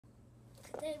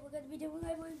today we're going to be doing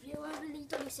a review of Elite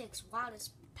 36. Wow, this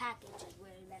package is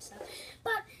really messed up.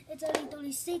 But it's Elite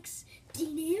 36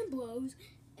 Dean Ambrose,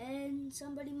 and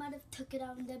somebody might have took it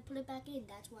out and then put it back in.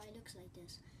 That's why it looks like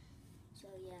this. So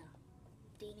yeah,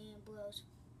 Dean Ambrose.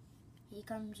 He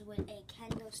comes with a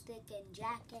candlestick and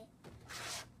jacket.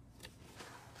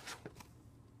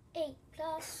 8+.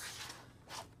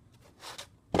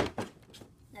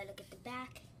 Now look at the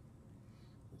back.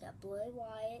 We got Bray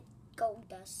Wyatt,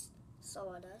 Goldust,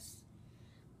 Sawdust,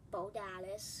 Bo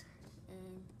Dallas,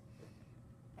 and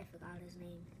I forgot his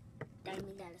name.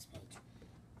 Diamond Dallas Page.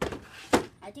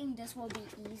 I think this will be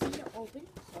easy to open,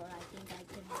 so I think I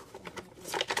can open it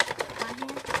with my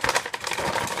hand.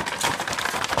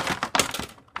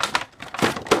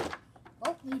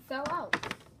 Oh, he fell out.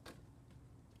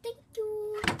 Thank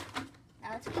you.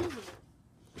 Now it's easy.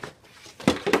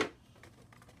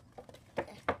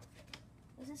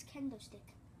 What's this candlestick?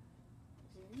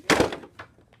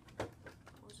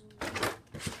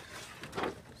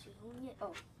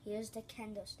 Oh, here's the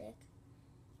candlestick.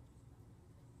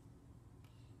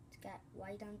 It's got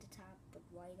white on the top, but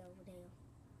white over there.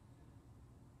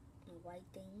 A white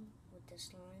thing with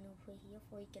this line over here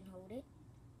for you can hold it.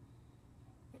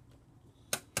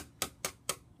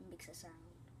 It makes a sound.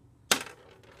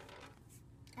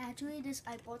 Actually,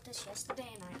 I bought this yesterday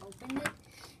and I opened it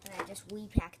and I just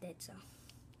repacked it, so.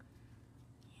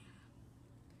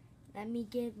 Let me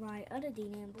get my other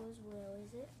Dean Ambrose. Where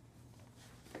is it?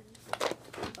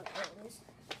 Oh, there it is.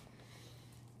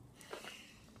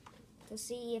 To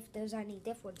see if there's any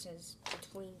differences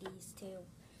between these two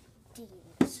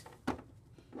Deans.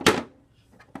 Let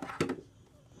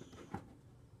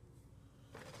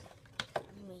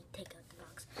me take out the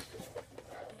box.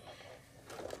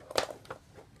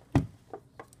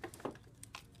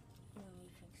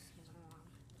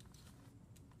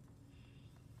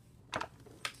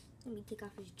 Let me take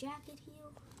off his jacket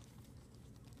here.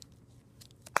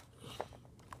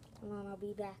 And I'll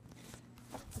be back.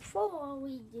 Before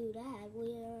we do that,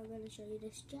 we are going to show you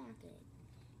this jacket.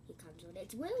 It comes with it.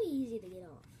 It's really easy to get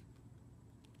off.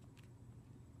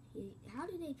 How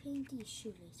do they paint these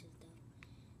shoelaces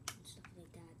though? And stuff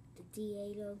like that. The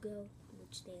DA logo,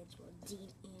 which stands for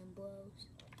Dean Ambrose.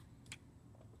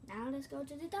 Now let's go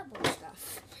to the double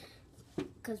stuff.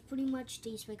 Because pretty much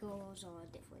these figures are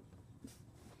different.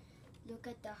 Look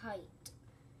at the height.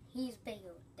 He's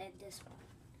bigger than this one.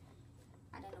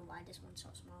 I don't know why this one's so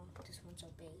small. This one's so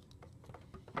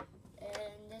big.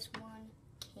 And this one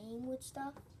came with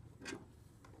stuff.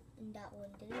 And that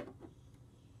one didn't.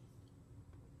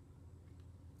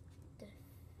 The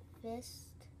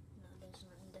fist. No, there's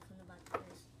nothing different about the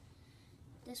fist.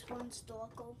 This one's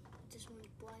darker. This one's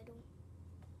brighter.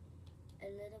 A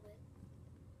little bit.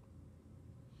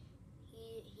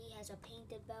 He has a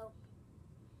painted belt.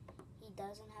 He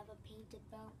doesn't have a painted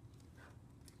belt.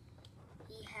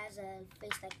 He has a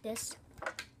face like this.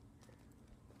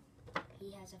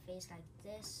 He has a face like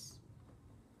this.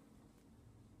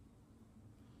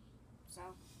 So,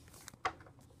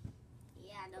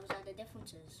 yeah, those are the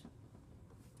differences.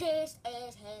 This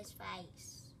is his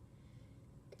face.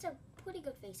 It's a pretty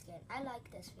good face scan. I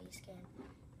like this face scan.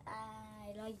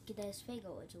 I like this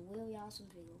figure. It's a really awesome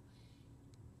figure.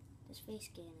 This face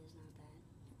scan is not bad.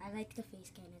 I like the face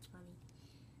scan, it's funny.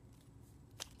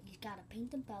 He's got a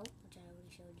painted belt, which I already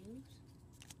showed you,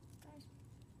 guys.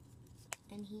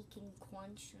 And he can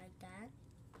crunch like that.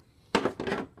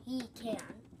 He can.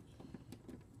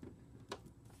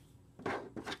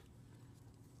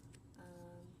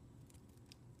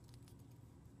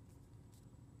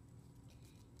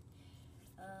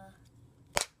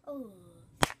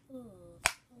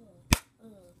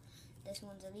 This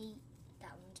one's Elite,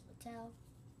 that one's Mattel.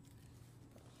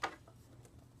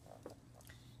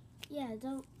 Yeah,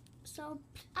 so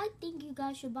I think you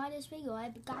guys should buy this figure. I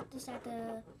got this at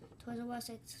the Toys R Us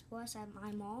Express at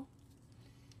my mall.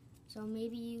 So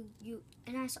maybe you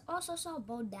and I also saw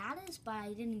Bo Dallas, but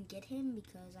I didn't get him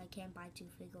because I can't buy two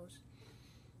figures.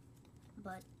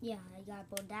 But yeah, I got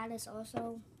Bo Dallas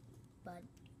also, but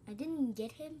I didn't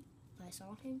get him, but I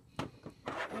saw him.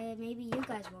 And maybe you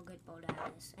guys will get Bo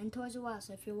Dallas. And Toys R Us,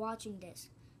 if you're watching this,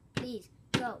 please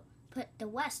go put the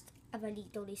West of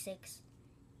Elite 36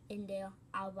 in there.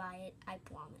 I'll buy it, I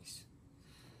promise.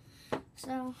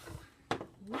 So,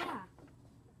 yeah.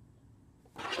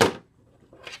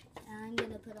 I'm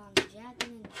gonna put on the jacket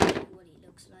and show you what he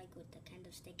looks like with the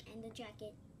candlestick and the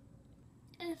jacket.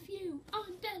 And if you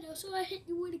aren't dead, so I hit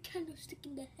you with a candlestick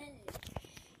in the head.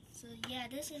 So yeah,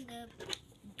 this is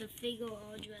the figure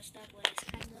all dressed up with his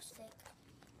candlestick.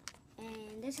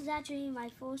 And this is actually my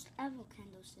first ever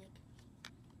candlestick,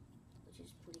 which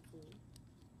is pretty cool.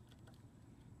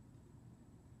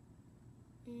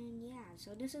 And yeah,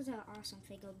 so this is an awesome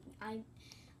figure. I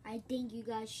think you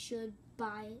guys should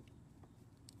buy it.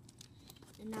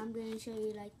 And I'm gonna show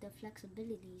you like the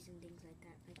flexibilities and things like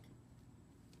that, like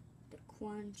the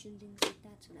crunch and things like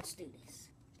that. So let's do this.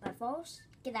 But first,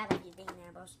 get out of your thing,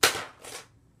 Nabos.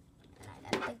 And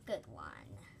I got the good one.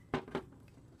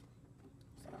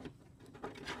 So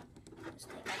just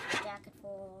take off the jacket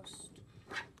first.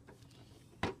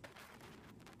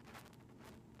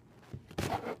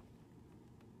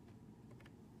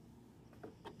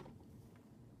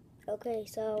 Okay,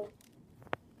 so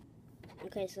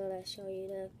let's show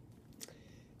you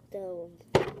the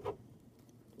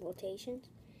rotations.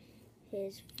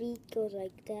 His feet goes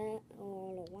like that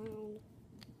all around.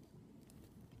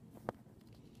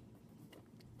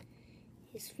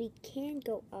 His feet can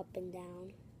go up and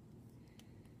down.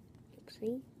 Look,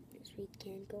 see? His feet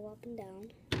can go up and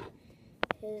down.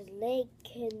 His leg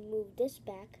can move this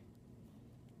back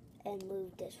and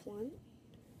move this one.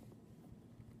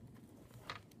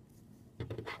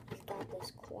 He's got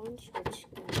this crunch, which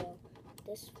can go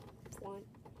this front,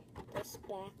 this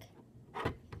back,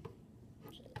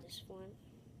 so this one,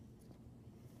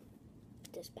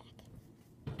 this back.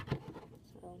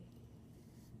 So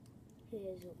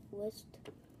his wrist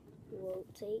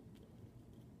rotate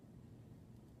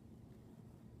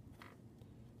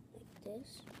like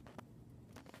this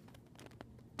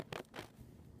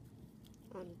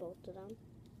on both of them,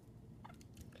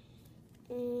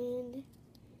 and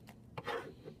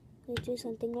they do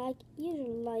something like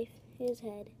usual life. His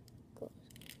head goes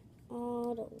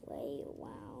all the way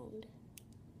around.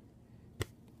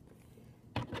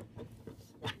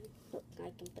 Look,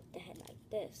 I can put the head like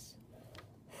this.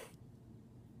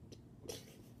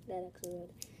 That looks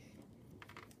weird.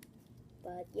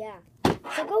 But yeah.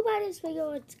 So go buy this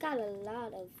figure. It's got a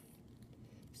lot of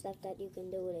stuff that you can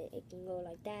do with it. It can go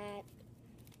like that.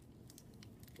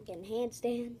 You can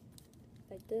handstand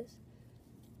like this.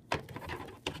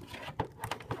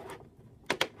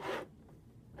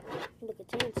 Look,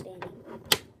 it's handstanding.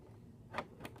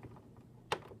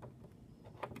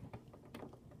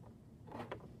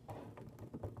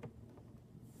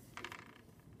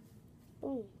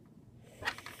 Boom.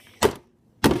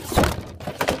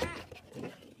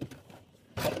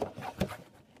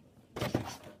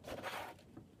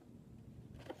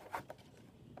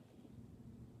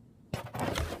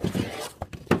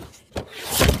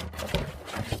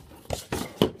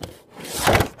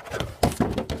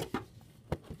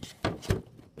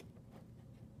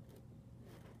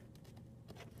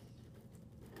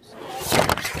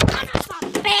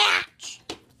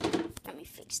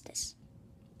 This.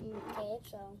 Okay,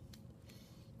 so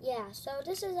yeah, so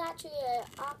this is actually a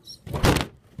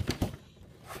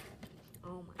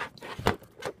oh my god.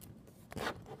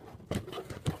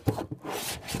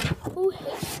 Who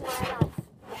hates my life?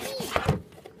 Me.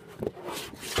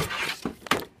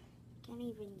 Can't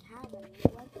even have a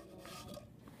life in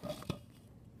my life.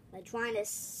 I'm trying to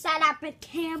set up a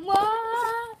camera.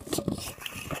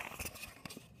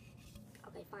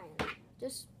 Okay, finally.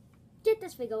 Just get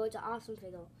this figure. It's an awesome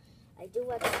figure. I do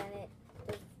recommend it.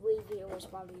 This review was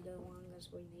probably the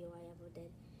longest review I ever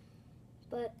did.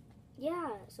 But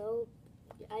yeah, so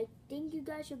I think you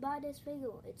guys should buy this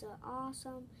figure. It's an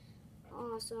awesome,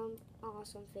 awesome,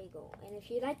 awesome figure. And if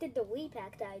you liked the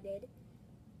repack that I did,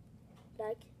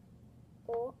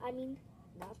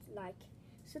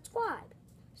 subscribe.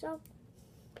 So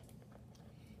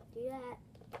do that.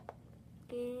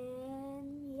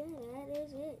 And yeah, that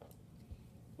is it.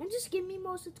 And just give me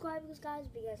more subscribers, guys,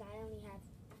 because I only have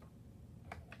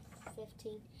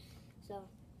 15, so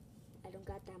I don't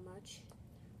got that much.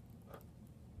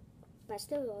 But I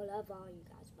still love all you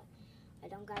guys, but I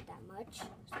don't got that much, so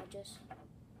just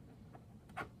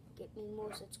get me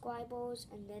more subscribers,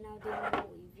 and then I'll do more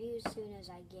reviews as soon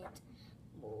as I get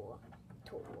more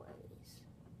toys.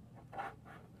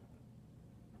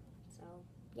 So,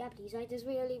 yeah, please like this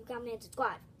video, leave a comment, and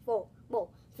subscribe for more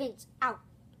things out.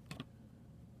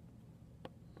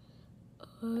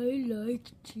 I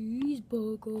like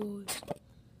cheeseburgers.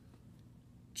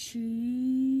 Cheese.